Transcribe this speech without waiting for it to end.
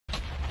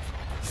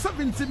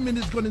17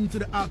 minutes gone into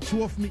the hour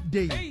 12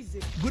 midday.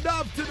 Easy. Good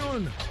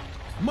afternoon.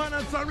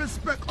 Manners and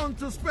respect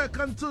unto spec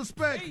unto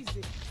spec.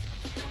 Easy.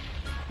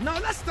 Now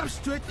let's step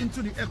straight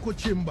into the echo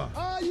chamber.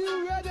 Are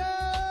you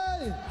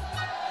ready?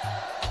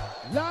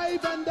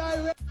 Live and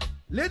direct.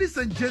 Ladies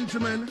and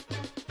gentlemen,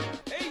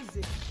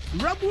 Easy.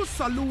 Rebel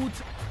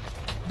Salute,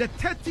 the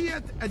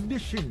 30th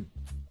edition.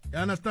 You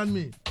understand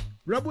me?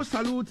 Rebel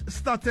Salute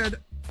started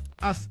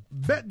as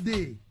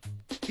birthday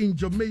in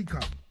Jamaica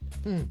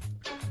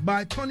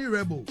by Tony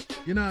Rebel.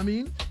 You know what I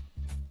mean?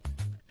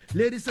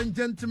 Ladies and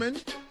gentlemen,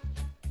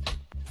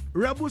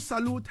 Rebel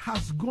Salute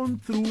has gone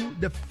through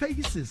the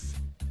phases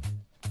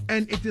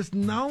and it is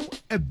now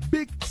a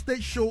big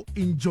stage show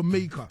in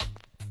Jamaica.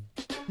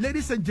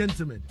 Ladies and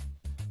gentlemen,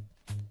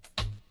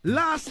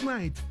 last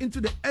night into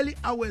the early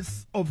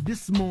hours of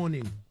this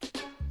morning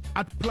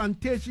at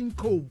Plantation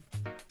Cove,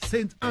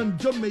 St. Anne,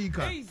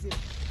 Jamaica, Easy.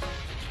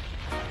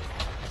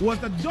 was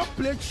the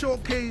Dubplate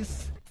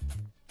showcase,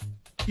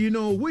 you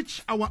know,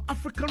 which our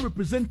African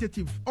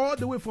representative all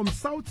the way from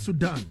South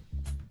Sudan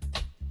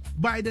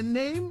by the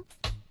name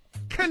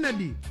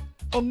Kennedy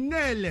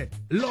Ongele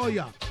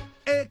Lawyer,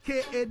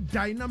 aka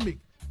Dynamq,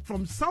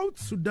 from South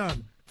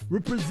Sudan,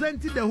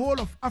 representing the whole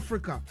of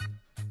Africa.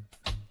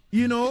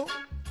 You know,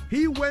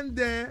 he went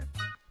there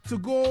to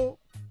go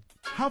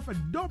have a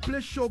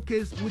Dubplate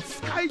showcase with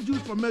Sky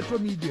Juice from Metro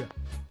Media.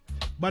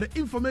 But the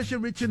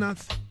information reaching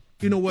us,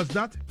 you know, was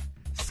that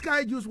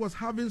Sky Juice was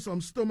having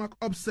some stomach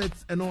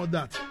upsets and all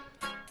that.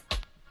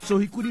 So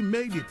he couldn't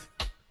make it.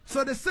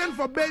 So they sent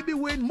for Baby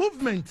Wayne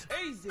Movement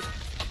Easy.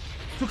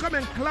 to come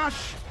and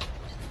clash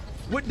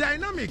with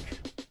Dynamq.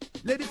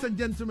 Ladies and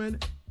gentlemen,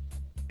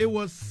 it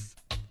was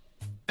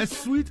a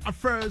sweet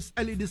affair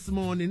early this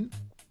morning,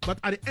 but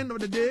at the end of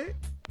the day,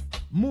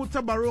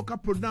 Muta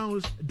Baroka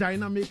pronounced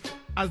Dynamq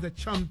as the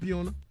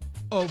champion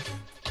of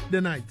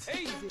the night.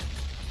 Easy.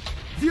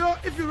 Theo,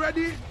 if you're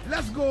ready,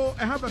 let's go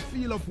and have a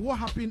feel of what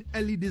happened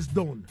early this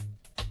dawn.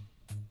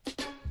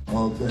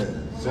 Okay,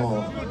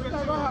 so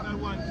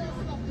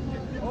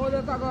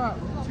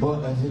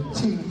but as a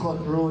team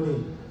cut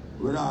rolling,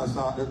 when I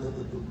start the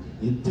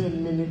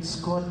 10 minutes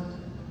cut,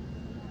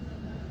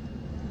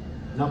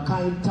 no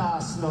kind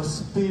task, no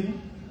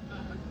spin.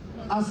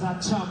 As a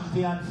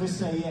champion, for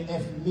say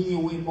if me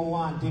win, I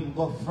want him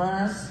go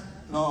first.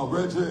 No,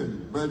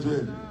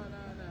 Brethren.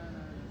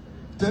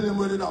 Tell him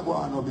where that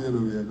one no be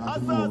everywhere.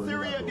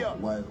 Asaase.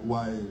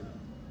 Why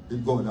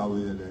it go that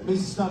way then?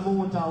 Mr.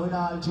 Muta, with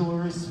all due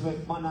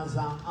respect, manners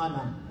and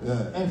honor,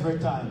 every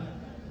time.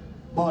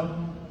 But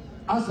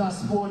as a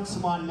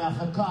sportsman, I have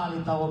to call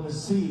it what I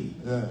see.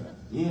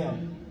 Yeah.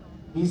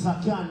 It's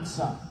a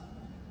cancer.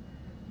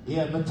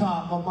 Yeah, I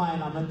talk my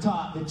mind and I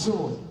talk the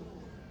truth.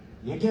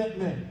 You get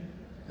me?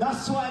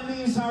 That's why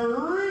he's a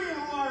real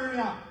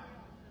warrior.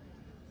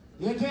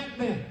 You get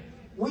me?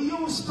 We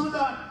used to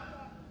that.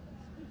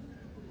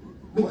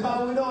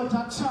 Because without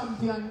a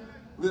champion,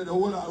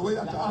 Hold on, where you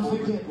talk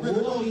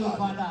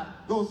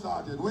about? Don't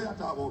start it. Where you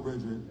talk about,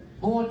 Brethren?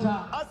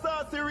 Muta,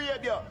 Asaase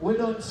radio. we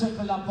don't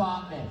settle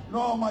apart there.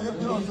 No, man, you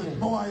don't say.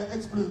 No, you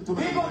explain to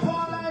me. Big up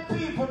all our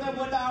people that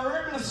with our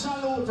regular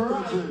salute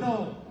right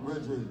now.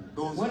 Brethren,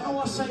 don't When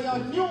start I say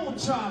you're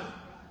neutral,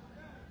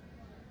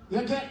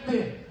 you get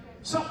me?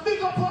 So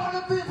big up all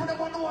the people that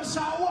want to say,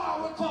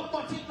 wow, we come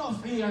but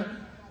enough here.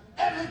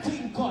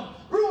 Everything cut.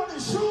 Run the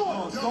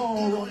show.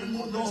 No, Brethren. Me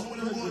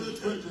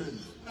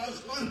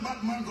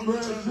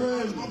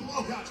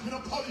no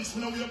police,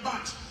 me no way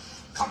back.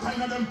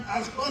 Campaign them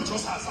as bunch of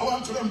us. I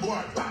want to them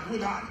boy back with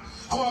that.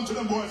 I want to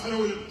them boy for the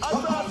will.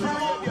 Asaase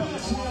radio.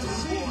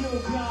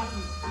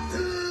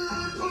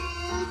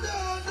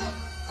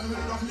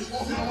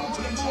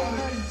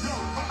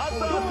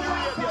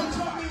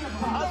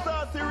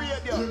 Asaase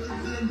radio.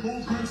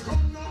 Movements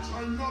come not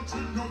try not to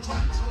no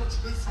try church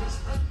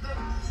disrespect them.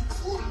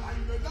 Fool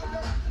line the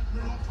ladder. Me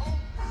not come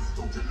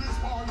to kill this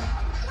one.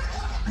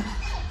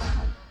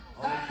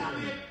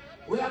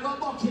 We are going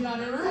back in the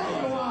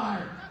real war.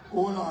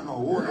 Hold on now,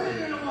 hold on.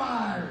 Real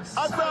war.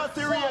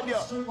 Asaase radio.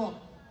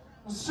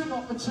 String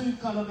up the tree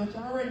column. You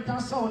can rent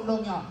that sound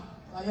down here.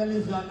 And you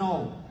live here now.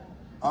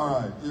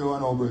 Alright, here we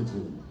know,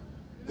 Brethren.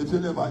 If you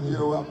never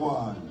hear what go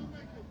on,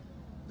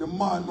 the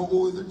man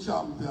who is the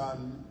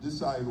champion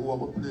decide who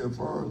will play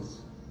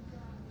first.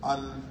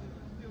 And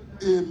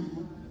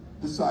him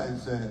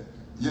decides,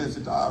 yes,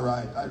 it's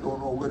alright. I don't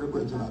know where the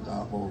Brethren are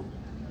talking about.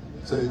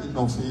 Say,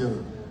 no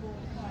fear.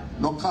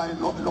 No kind.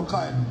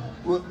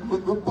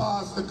 We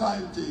pass the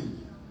kind thing.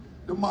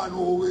 The man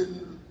who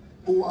win,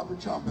 who have the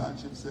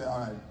championship say,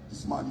 alright,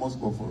 this man must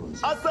go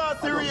first.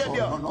 Asaase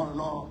radio.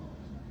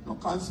 No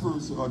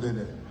conspiracy not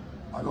there.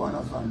 I don't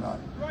understand that.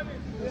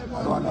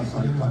 I don't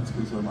understand the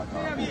conspiracy of my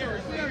time.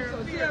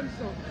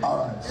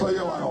 Alright, so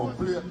you want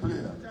to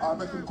play. I'll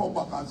make him come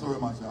back and show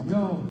him myself.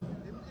 Yo,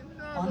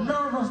 I'm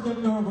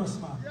nervous,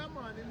 man.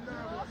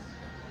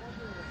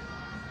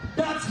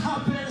 That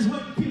happens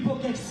when people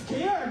get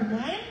scared,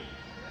 man.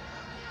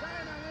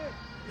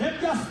 They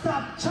just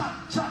stop chat.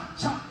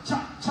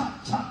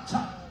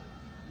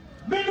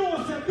 Me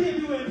know say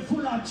baby went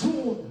full of a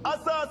tune.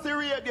 Asaase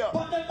Radio.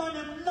 But them man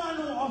them not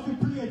know how to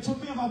play it, so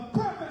we have a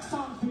perfect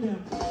song for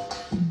them.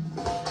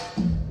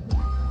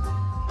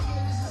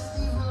 This is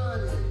Steve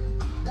Harley.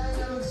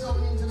 Dynamq Song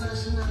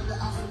International, the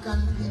African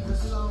people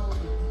song.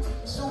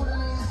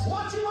 Sudanese.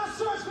 What you want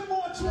search for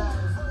more tune?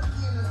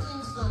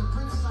 Kingston,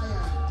 Prince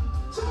Siam.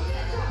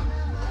 Jamaica.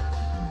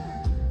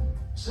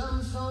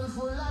 Some sound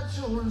full of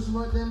tunes,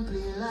 but them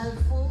play like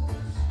fools.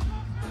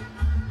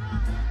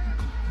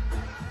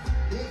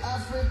 The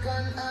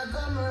African are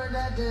gonna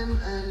murder them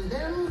and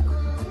them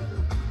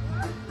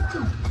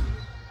crew.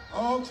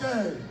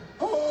 Okay.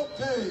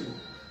 Okay.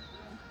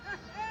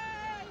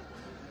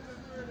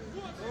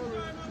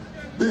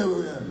 There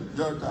we are.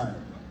 Your time.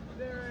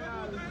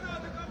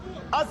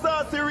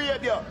 Asaase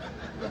Radio.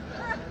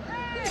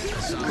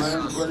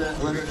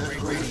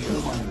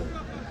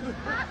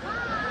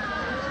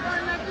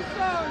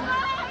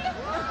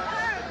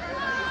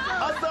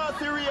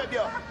 Asaase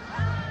Radio.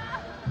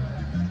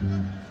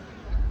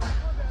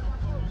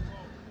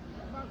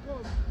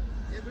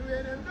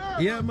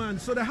 Yeah, man.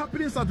 So the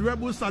happiness at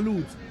Rebel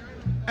Salute,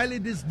 early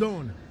this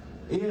dawn.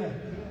 Yeah.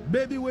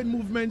 Baby Win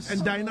Movement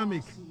and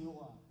Dynamq.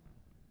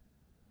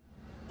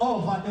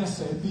 Over there,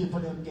 say people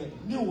them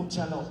get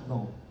neutral up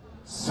now.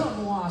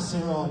 Some want to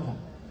see around you.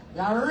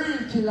 You're a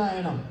real killer,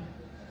 you know.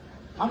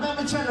 I'm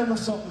never telling you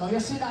something now. You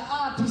see the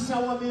artists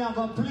that want me have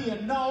a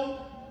play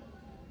now?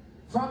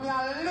 From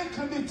your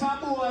little bit of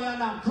boy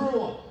and I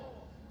grow up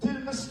till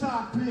me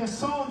start play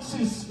sound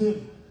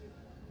system.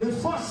 The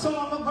first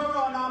song I go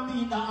around and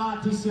meet the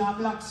artist, you're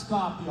Black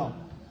Scorpio.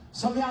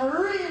 So me a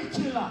real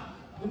killer.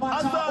 The man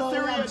talk about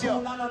one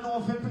tune, I don't know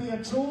if he play a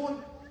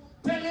tune.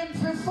 Tell him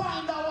to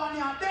find that one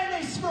here,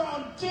 Dennis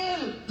Brown,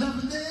 kill.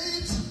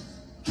 Dominate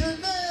can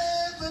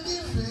never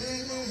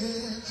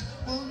defeat.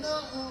 Oh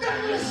no.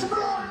 Dennis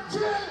Brown,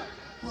 kill.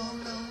 Oh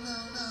no, no,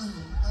 no.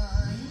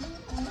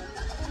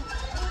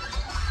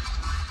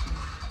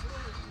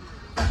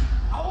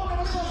 I want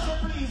to go to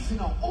police, you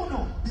know. Oh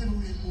no. Baby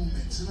Win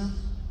Movement, you know.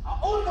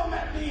 Oh no,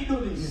 let me do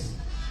this.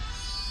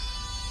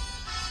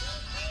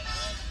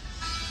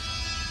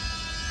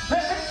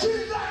 Hey,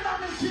 kill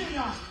Dynamq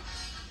Kenya.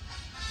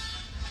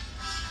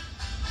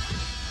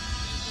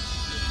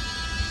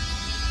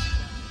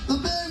 The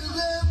baby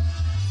girl.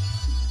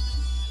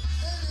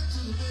 To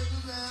the baby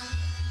girl.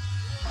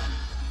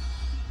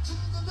 To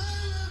the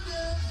baby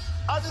girl.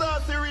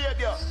 Asaase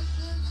Radio.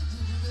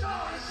 No, I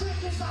think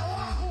it's a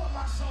walk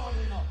over soul,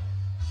 you know.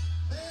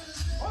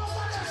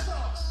 Over there,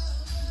 sir.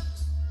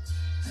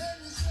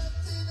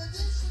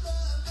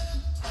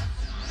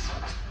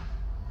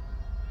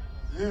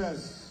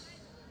 Yes.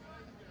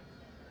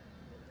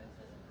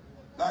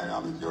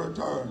 Dynamq, your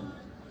turn.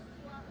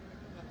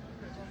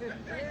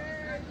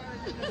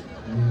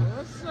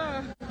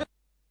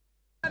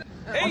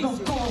 And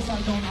of course I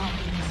don't have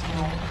this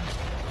now.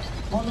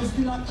 But we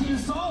still a kill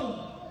soul.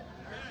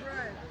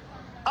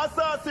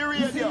 Asaase You see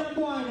Radio. them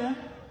boy there?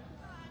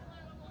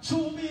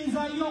 True means a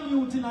young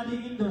youth in the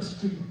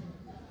industry.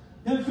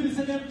 Them feel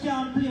say them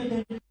can't play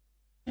them.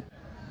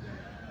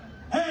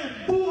 Hey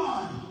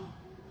boy!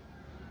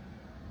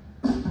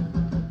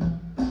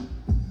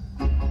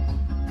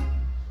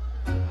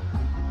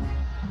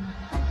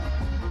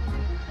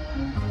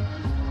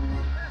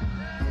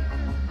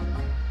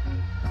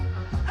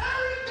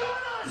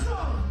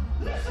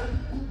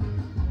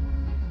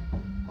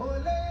 Oh,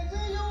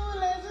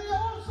 lazy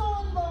old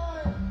son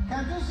boy.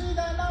 Can't you see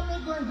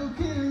Dynamq going to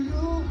kill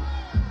you?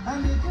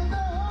 And if you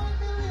don't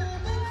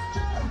believe it's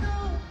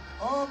true.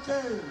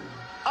 Okay.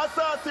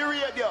 Asaase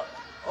Radio.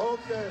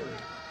 Okay.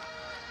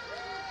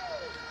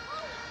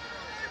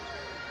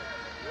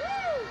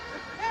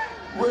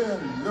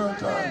 Will, your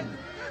turn.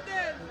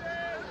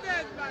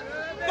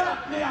 That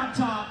me a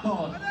talk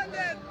about.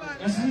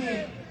 You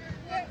see?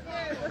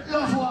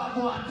 Love what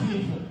want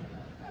people.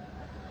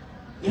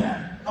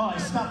 Yeah. Oh,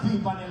 stop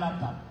people on the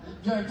laptop.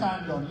 Your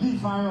time done.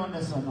 Leave around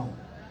this one now.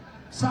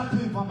 Stop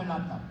people on the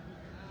laptop.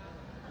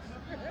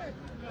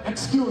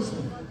 Excuse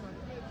me.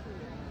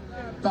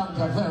 Thank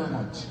you very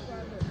much.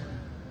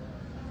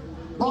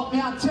 But me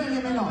I tell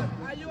you now,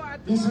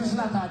 this is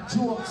not a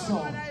joke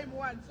song.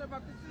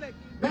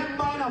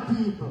 Remember now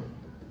people,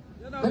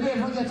 when they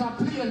forget a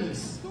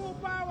playlist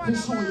to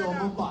show you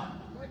my band.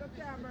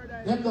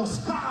 They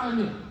just call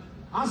me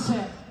and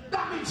say,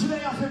 Dynamq today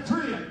have to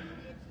train.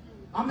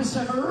 And I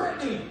say, I'm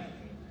ready.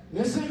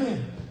 You see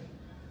me?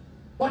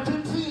 But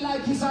it feel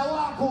like it's a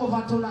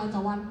walkover tonight,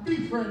 one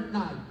different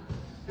night.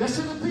 You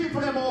see the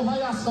people them over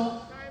here,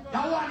 so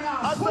that one here.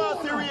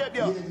 Asaase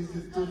Radio. Yeah, this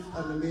is Toots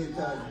and the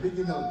Makers,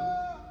 bigging up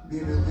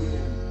Baby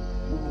Win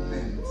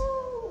Movement.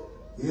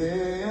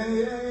 Yeah,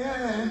 yeah,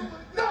 yeah.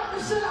 No,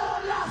 you see that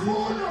one here,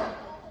 phone.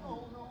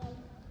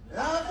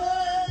 Yeah,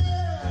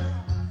 yeah.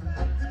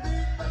 The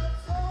big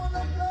box on the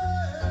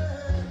play.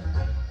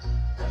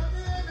 Tell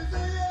me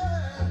everything,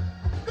 yeah.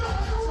 No,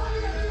 you want to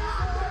get the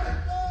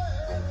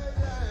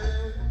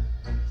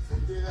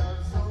Sing it out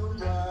so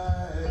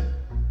right.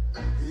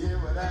 Hear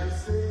what I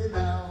say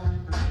now.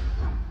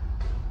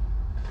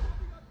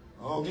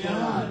 Okay.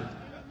 Yeah.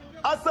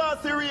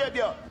 Asaase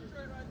Radio.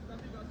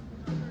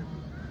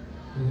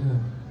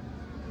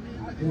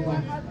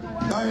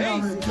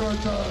 Dynamq, your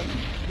turn.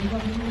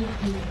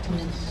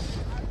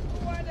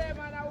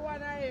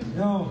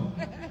 Yo.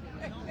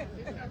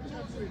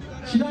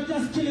 Should I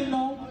just kill him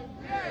now?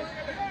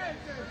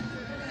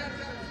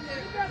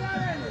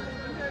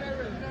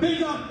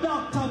 Big up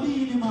Dr.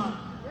 Beanie, man.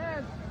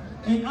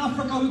 In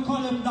Africa we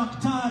call him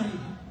Daktari.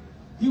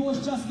 He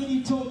was just in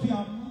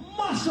Ethiopia.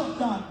 Mash up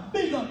that.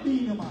 Big up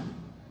Beanie, man.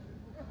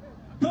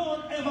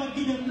 Don't ever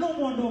give him no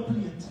more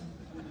Dubplate.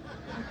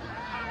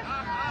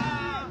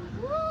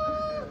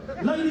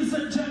 Ladies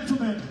and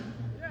gentlemen,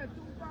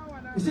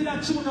 you see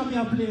that tune that me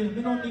are playing?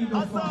 We don't need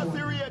no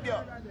Asaase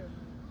radio.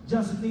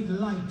 Just need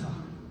lighter.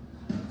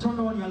 Turn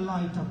on your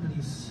lighter,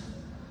 please.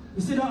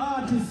 You see the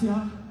artist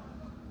here?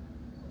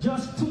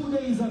 Just 2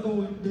 days ago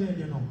in there,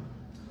 you know.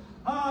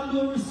 All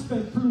your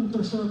respect, Pluto,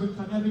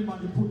 Shervington,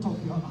 everybody put up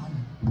your hand.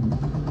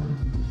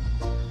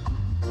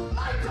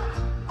 Lighter!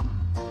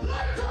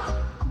 Lighter!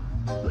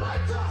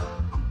 Lighter!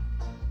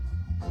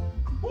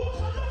 Who's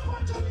on the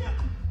front of me?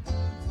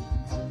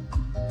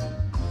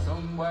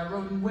 Somewhere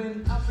around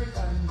when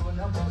African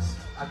gonna bust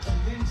a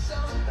killing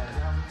sound that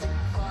I'm big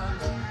fan.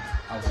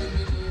 A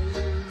women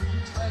here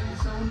reach by the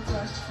sound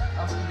clash.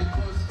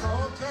 Because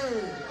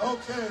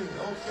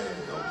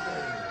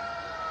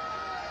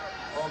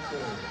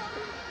Okay.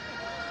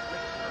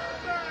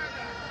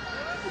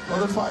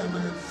 Another 5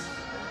 minutes.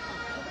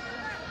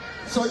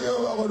 So here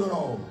we are going to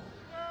know.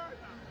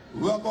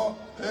 We are going,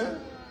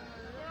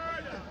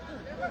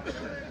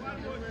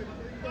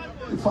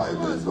 The 5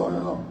 minutes going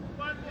on.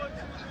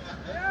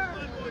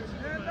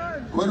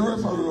 When the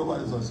referee over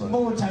is also.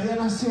 Oh, you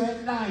don't say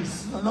it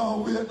nice.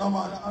 No, wait, no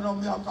man. I know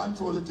me I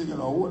control the thing, you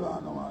know. Hold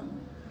on, no man.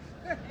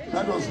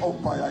 That was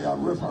umpire, you have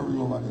referee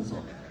over there,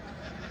 so.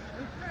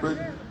 Wait.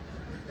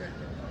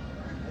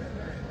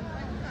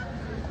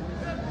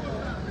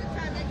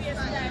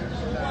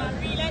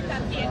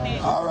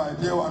 Alright,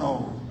 here we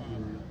know.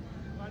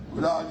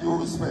 With all due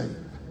respect.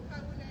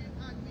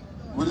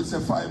 We just say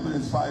 5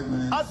 minutes, 5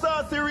 minutes.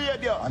 Asaase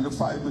radio. And the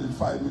 5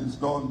 minutes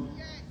done.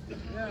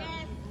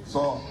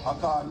 So I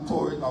can't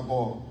tell it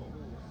about.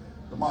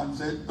 The man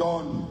said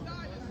done.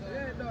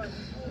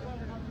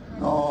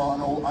 No,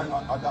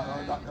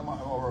 that them I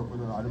work with.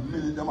 The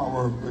minute them I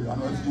work with,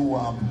 unless you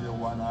want to play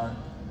one or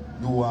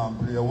you want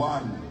to play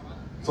one.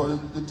 So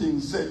the thing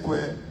said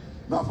where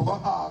now I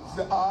forgot to ask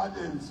the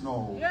audience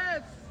now.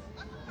 Yes.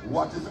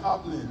 What is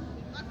happening?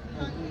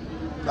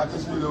 That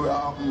is really what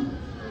happening.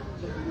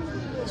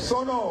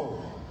 So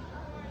now,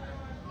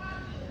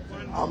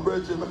 I'm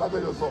Bridget, make I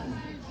tell you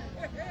something.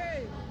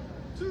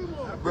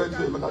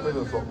 Bridget, make I tell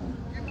you something.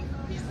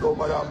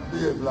 Nobody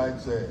behave like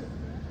say,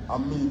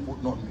 and me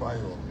put nothing by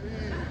you.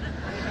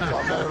 So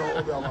I'm not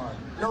over there, man.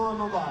 No,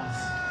 no, boss.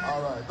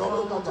 Alright,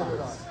 don't look at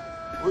that.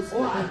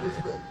 Respect is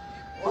respect.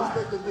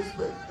 Respect is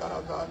respect, you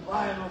understand?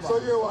 So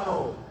here we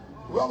know.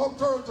 We are going to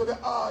turn to the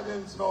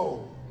audience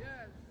now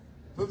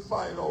to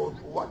find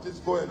out what is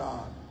going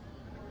on.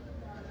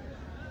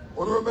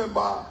 You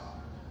remember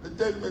the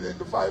 10 minutes,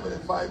 the 5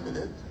 minutes, 5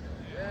 minutes?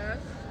 Yes.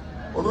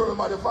 You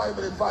remember the 5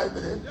 minutes, 5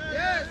 minutes?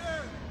 Yes.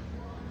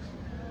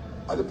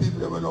 And the people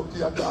that went up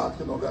here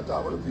talking, we are talking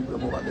about the people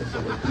that over there, so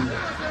we're here.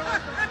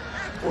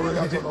 Or we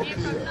are going up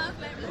here.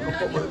 And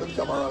come with the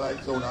camera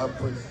lights on our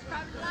press.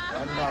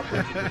 And our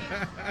press.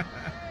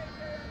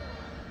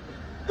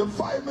 The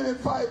 5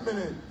 minutes, 5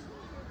 minutes.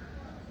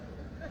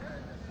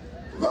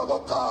 We are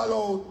going to call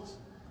out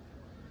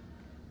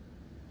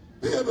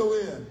Baby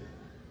Wayne.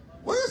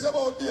 What is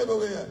about Baby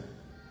Wayne?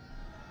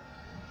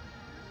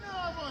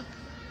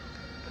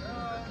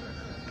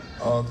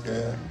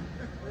 Okay.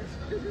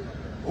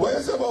 What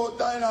is about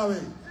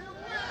Dynamq?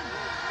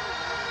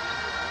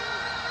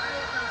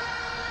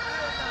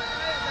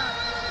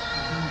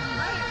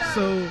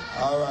 So.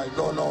 All right,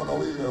 no,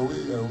 we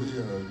here.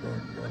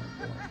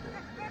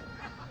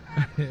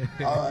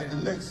 All right, the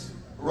next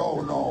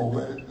round now,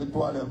 where the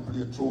two of them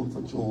play tune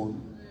for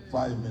tune,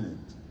 5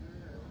 minutes.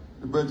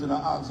 The brethren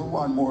ask for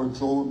one more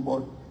tune,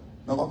 but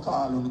I'm going to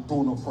call on the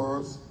tune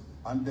first,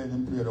 and then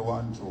him play the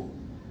one tune.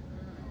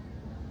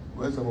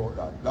 What's about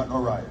that? That's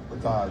not right,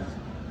 because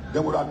they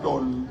would have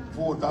done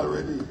vote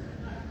already.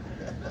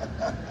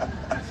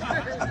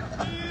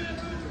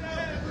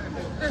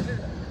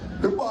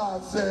 The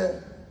boss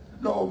said,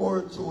 no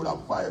more tune,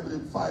 I'm 5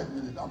 minutes, 5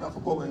 minutes. I'm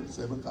not going to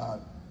say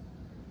because,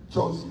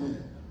 trust me,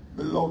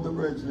 we love the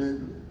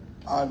brethren,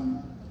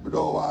 and we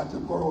don't want to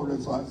go around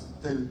this one,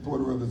 tell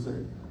the rebel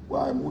say,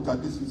 why Muta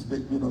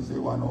disrespect me, don't say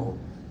one no.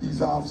 He's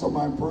have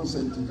some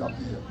percentage up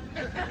here.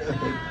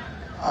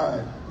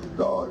 Alright.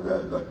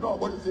 No,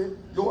 but you see,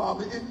 you want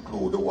me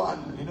include the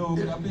one. You know,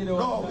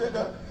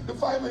 the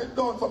 5 minutes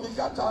done for me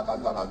can talk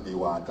as long as me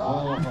want to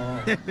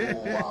talk. You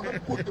want me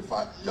put the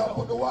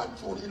one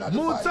tune in at the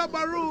 5 minutes. Musa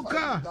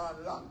Baruka.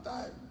 Long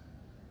time.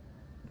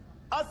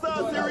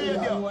 Asaase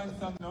radio.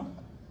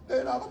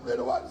 Then I will play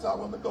the one song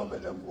when we don't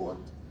make them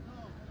vote.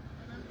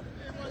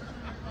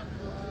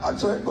 And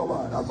so it go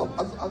on. As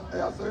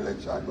the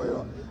election going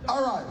on.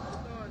 Alright.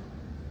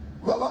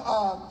 We have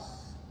asked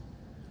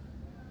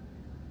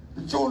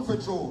the tune for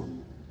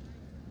tune.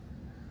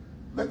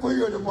 Make we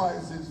hear the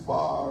voices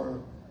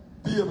for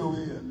Baby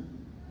Wayne.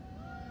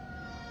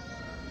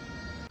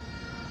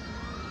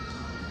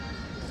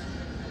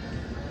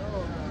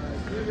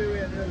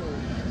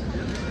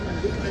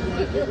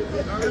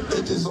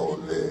 It is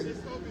only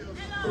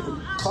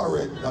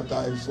correct that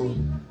I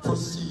should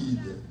proceed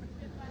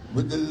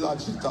with the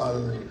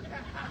logical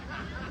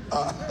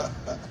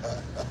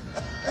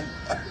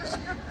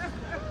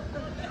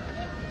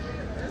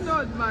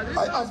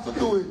I have to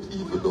do it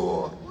even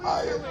though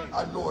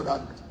I know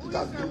that it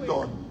has been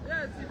done.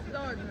 Yes, it's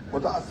done.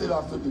 But I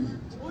still have to do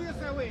it. Who you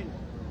say win?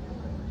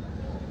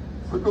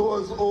 For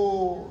those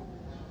who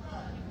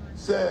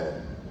say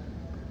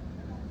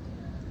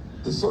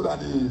the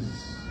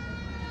Sudanese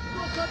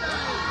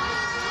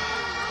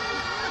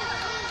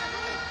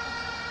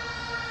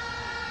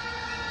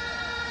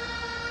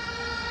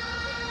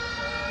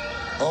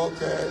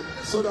okay,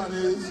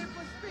 Sudanese,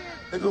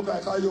 it look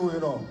like you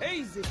know.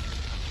 Easy.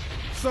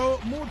 So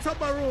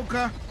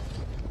Mutabaruka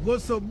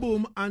goes to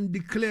boom and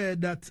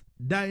declared that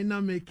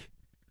Dynamq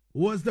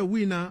was the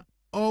winner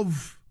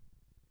of,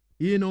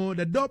 the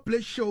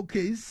Dubplate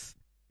showcase,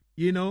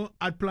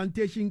 at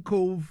Plantation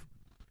Cove,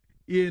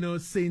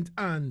 St.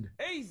 Anne.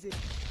 Easy.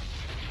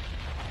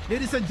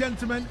 Ladies and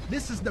gentlemen,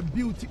 this is the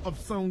beauty of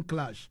Sound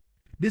Clash.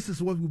 This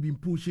is what we've been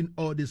pushing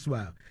all this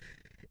while.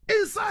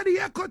 Inside the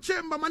echo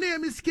chamber, my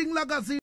name is King Lagazi.